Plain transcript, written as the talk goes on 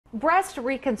Breast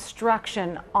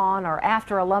reconstruction on or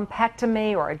after a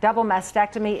lumpectomy or a double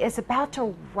mastectomy is about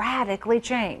to radically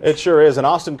change. It sure is. An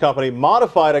Austin company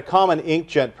modified a common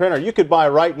inkjet printer you could buy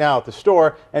right now at the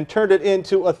store and turned it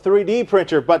into a 3D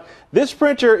printer. But this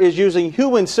printer is using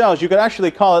human cells. You could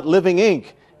actually call it living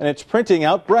ink, and it's printing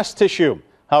out breast tissue.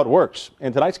 How it works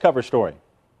in tonight's cover story.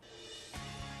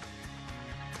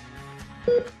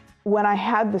 When I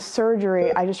had the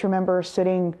surgery, I just remember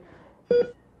sitting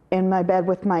in my bed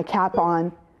with my cap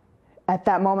on at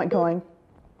that moment going,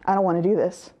 I don't want to do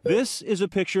this. This is a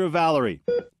picture of Valerie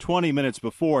 20 minutes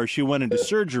before she went into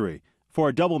surgery for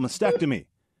a double mastectomy.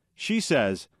 She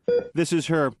says this is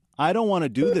her I don't want to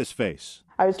do this face.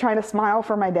 I was trying to smile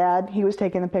for my dad. He was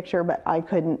taking the picture, but I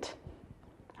couldn't.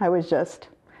 I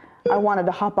wanted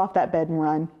to hop off that bed and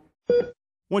run.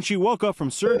 When she woke up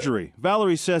from surgery,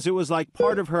 Valerie says it was like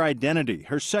part of her identity.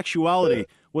 Her sexuality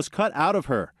was cut out of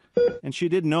her, and she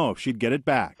didn't know if she'd get it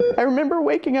back. I remember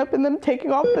waking up and them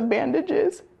taking off the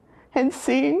bandages and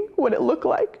seeing what it looked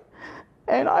like.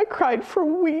 And I cried for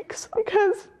weeks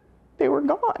because they were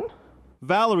gone.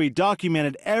 Valerie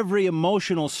documented every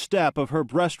emotional step of her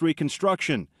breast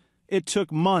reconstruction. It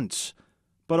took months,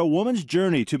 but a woman's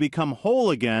journey to become whole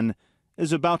again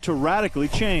is about to radically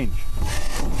change.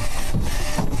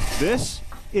 This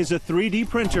is a 3D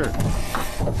printer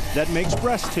that makes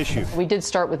breast tissue. We did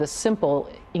start with a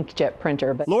simple inkjet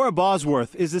printer. But Laura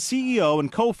Bosworth is the CEO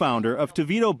and co-founder of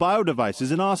Tevito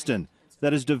Biodevices in Austin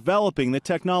that is developing the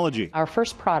technology. Our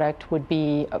first product would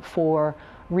be for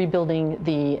rebuilding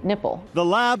the nipple. The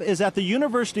lab is at the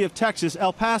University of Texas,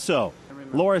 El Paso.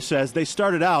 Laura says they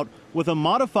started out with a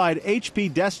modified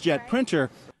HP DeskJet printer,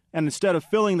 and instead of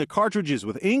filling the cartridges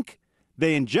with ink,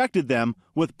 they injected them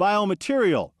with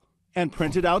biomaterial and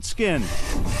printed out skin.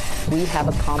 We have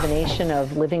a combination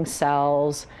of living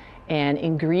cells and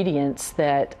ingredients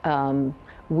that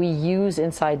we use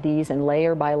inside these, and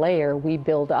layer by layer we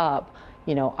build up,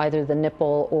 either the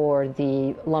nipple or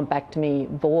the lumpectomy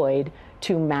void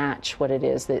to match what it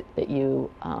is that you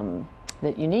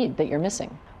need, that you're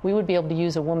missing. We would be able to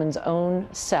use a woman's own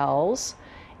cells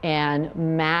and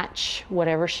match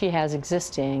whatever she has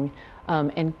existing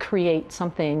and create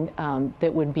something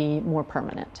that would be more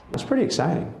permanent. It's pretty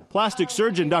exciting. Plastic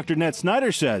surgeon Dr. Ned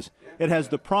Snyder says it has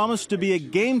the promise to be a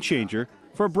game changer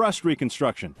for breast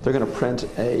reconstruction. They're going to print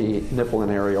a nipple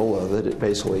and areola that it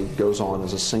basically goes on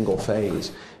as a single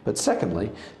phase. But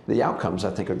secondly, the outcomes, I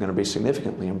think, are going to be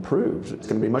significantly improved. It's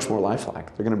going to be much more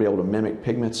lifelike. They're going to be able to mimic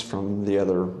pigments from the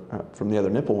other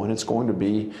nipple, and it's going to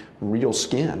be real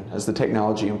skin. As the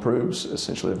technology improves,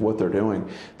 essentially, of what they're doing,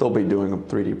 they'll be doing a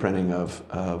 3D printing of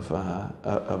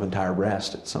entire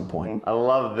breast at some point. I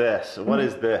love this. What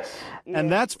is this?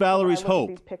 And that's Valerie's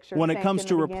hope when it comes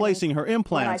to replacing her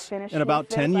implants in about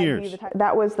 10 years.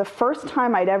 That was the first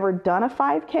time I'd ever done a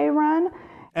 5K run.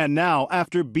 And now,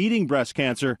 after beating breast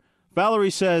cancer, Valerie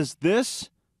says this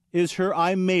is her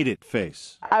I made it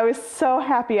face. I was so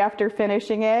happy after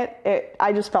finishing it.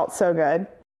 I just felt so good.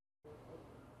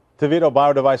 Tevito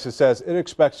Biodevices says it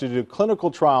expects to do clinical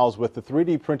trials with the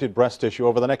 3D printed breast tissue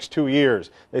over the next 2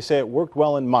 years. They say it worked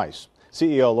well in mice.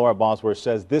 CEO Laura Bosworth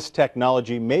says this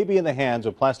technology may be in the hands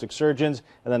of plastic surgeons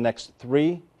in the next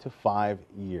 3 to 5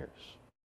 years.